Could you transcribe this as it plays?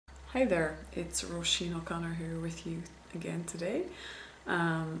Hi there, it's Roisin here with you again today.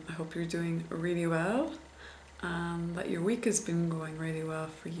 I hope you're doing really well and that your week has been going really well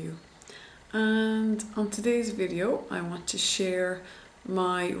for you. And on today's video, I want to share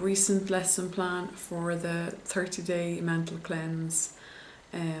my recent lesson plan for the 30-day mental cleanse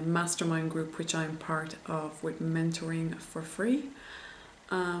mastermind group, which I'm part of with mentoring for free.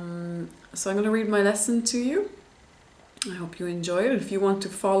 So I'm going to read my lesson to you. I hope you enjoy it. If you want to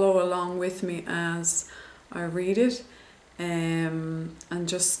follow along with me as I read it, and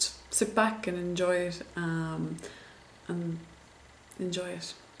just sit back and enjoy it,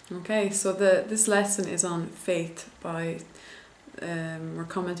 Okay, so this lesson is on faith by, we're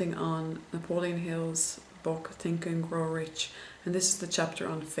commenting on Napoleon Hill's book, Think and Grow Rich, and this is the chapter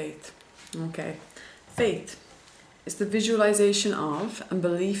on faith. Okay, faith is the visualization of and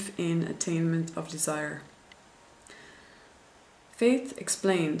belief in attainment of desire. Faith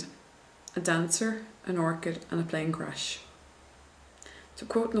explained: a dancer, an orchid, and a plane crash. To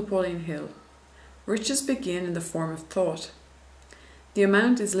quote Napoleon Hill, riches begin in the form of thought. The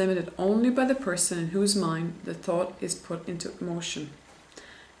amount is limited only by the person in whose mind the thought is put into motion.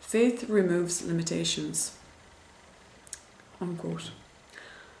 Faith removes limitations. Unquote.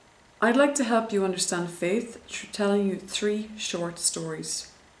 I'd like to help you understand faith through telling you 3 short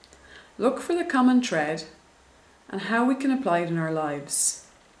stories. Look for the common thread and how we can apply it in our lives,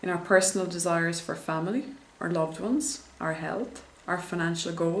 in our personal desires for family, our loved ones, our health, our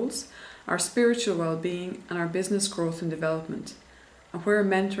financial goals, our spiritual well-being, and our business growth and development, and where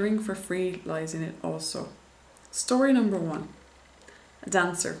mentoring for free lies in it also. Story number 1. A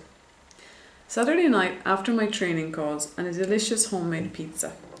dancer. Saturday night, after my training calls and a delicious homemade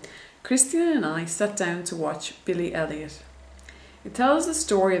pizza, Christian and I sat down to watch Billy Elliot. It tells the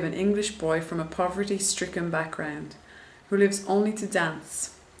story of an English boy from a poverty-stricken background who lives only to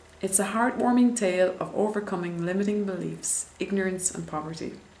dance. It's a heartwarming tale of overcoming limiting beliefs, ignorance, and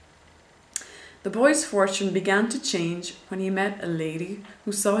poverty. The boy's fortune began to change when he met a lady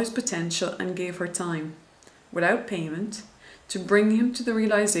who saw his potential and gave her time, without payment, to bring him to the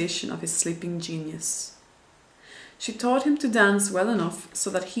realization of his sleeping genius. She taught him to dance well enough so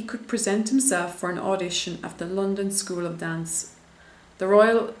that he could present himself for an audition at the London School of Dance. The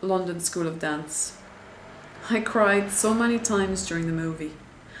Royal London School of Dance. I cried so many times during the movie.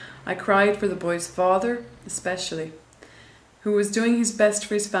 I cried for the boy's father, especially, who was doing his best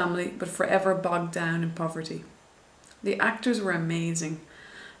for his family but forever bogged down in poverty. The actors were amazing,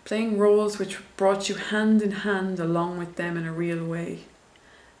 playing roles which brought you hand in hand along with them in a real way.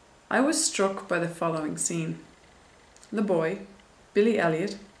 I was struck by the following scene. The boy, Billy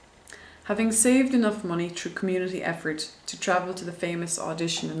Elliot, having saved enough money through community effort to travel to the famous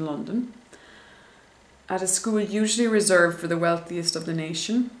audition in London, at a school usually reserved for the wealthiest of the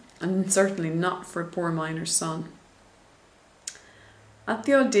nation, and certainly not for a poor miner's son. At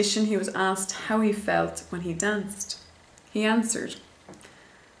the audition, he was asked how he felt when he danced. He answered,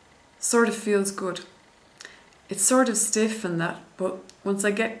 "Sort of feels good. It's sort of stiff and that, but once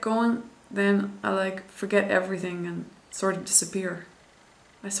I get going, then I forget everything and sort of disappear.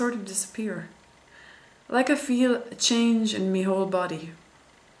 I sort of disappear. Like I feel a change in me whole body.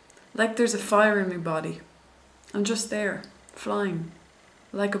 Like there's a fire in my body. I'm just there, flying,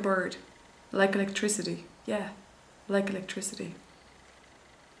 like a bird, like electricity. Yeah, like electricity."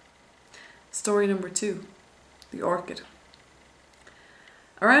 Story number 2. The orchid.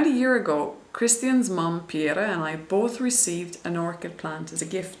 Around a year ago, Christian's mum, Piera, and I both received an orchid plant as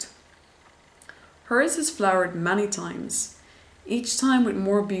a gift. Hers has flowered many times, each time with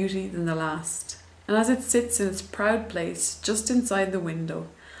more beauty than the last, and as it sits in its proud place just inside the window,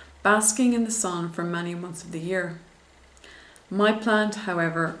 basking in the sun for many months of the year. My plant,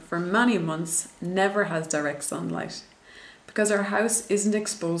 however, for many months never has direct sunlight, because our house isn't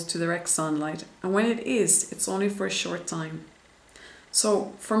exposed to direct sunlight, and when it is, it's only for a short time.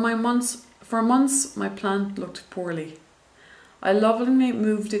 So for months my plant looked poorly. I lovingly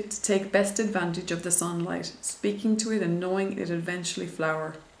moved it to take best advantage of the sunlight, speaking to it and knowing it'd eventually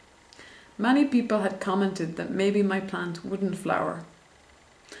flower. Many people had commented that maybe my plant wouldn't flower.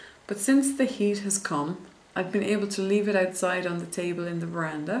 But since the heat has come, I've been able to leave it outside on the table in the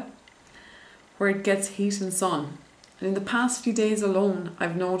veranda, where it gets heat and sun. And in the past few days alone,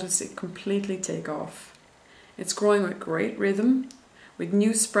 I've noticed it completely take off. It's growing with great rhythm, with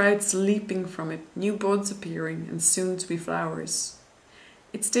new sprouts leaping from it, new buds appearing, and soon to be flowers.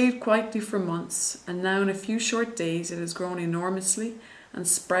 It stayed quietly for months, and now in a few short days it has grown enormously and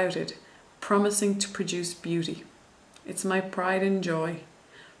sprouted, promising to produce beauty. It's my pride and joy,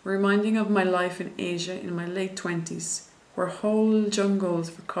 reminding of my life in Asia in my late 20s, where whole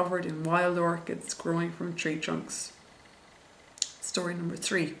jungles were covered in wild orchids growing from tree trunks. Story number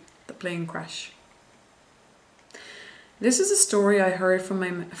 3, the plane crash. This is a story I heard from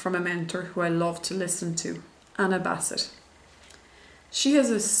a mentor who I love to listen to, Anna Bassett. She has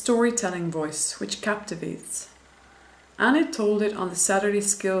a storytelling voice which captivates. Anna told it on the Saturday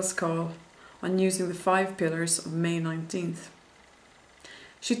Skills call on using the 5 pillars of May 19th.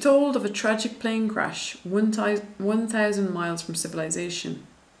 She told of a tragic plane crash 1,000 miles from civilization.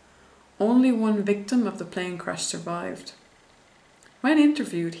 Only one victim of the plane crash survived. When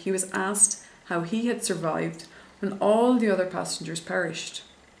interviewed, he was asked how he had survived when all the other passengers perished.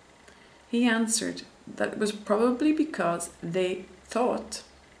 He answered that it was probably because they thought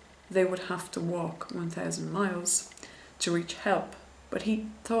they would have to walk 1,000 miles to reach help, but he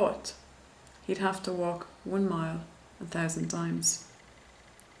thought he'd have to walk 1 mile 1,000 times.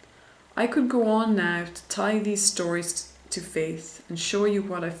 I could go on now to tie these stories to faith and show you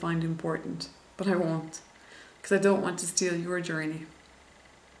what I find important, but I won't, because I don't want to steal your journey.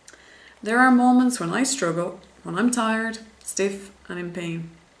 There are moments when I struggle, when I'm tired, stiff and in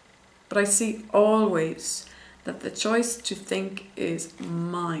pain, but I see always that the choice to think is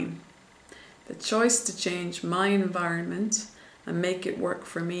mine. The choice to change my environment and make it work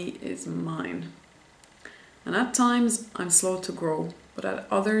for me is mine. And at times I'm slow to grow, but at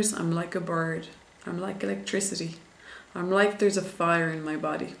others I'm like a bird. I'm like electricity. I'm like there's a fire in my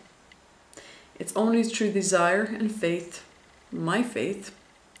body. It's only through desire and faith, my faith,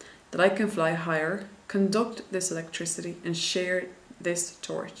 that I can fly higher, conduct this electricity and share this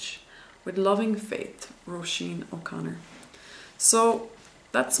torch. With loving faith, Roisin O'Connor. So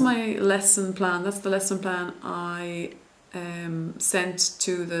that's my lesson plan. That's the lesson plan I sent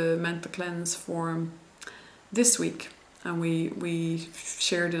to the Mental Cleanse forum this week, and we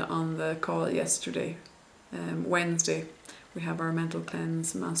shared it on the call yesterday, Wednesday. We have our Mental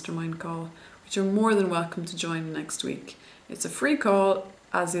Cleanse Mastermind call, which you're more than welcome to join next week. It's a free call,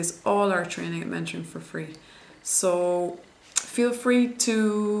 as is all our training at Mentoring for free. So feel free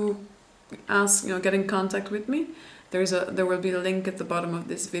to ask, get in contact with me. There will be a link at the bottom of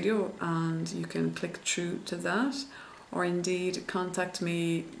this video, and you can click through to that, or indeed contact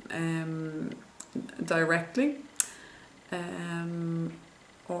me directly,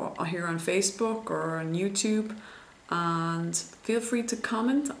 or here on Facebook or on YouTube. And feel free to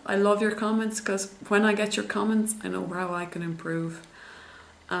comment. I love your comments, because when I get your comments, I know how I can improve.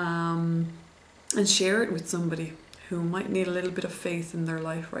 And share it with somebody who might need a little bit of faith in their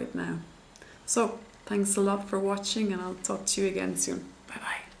life right now. So, thanks a lot for watching, and I'll talk to you again soon. Bye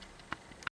bye.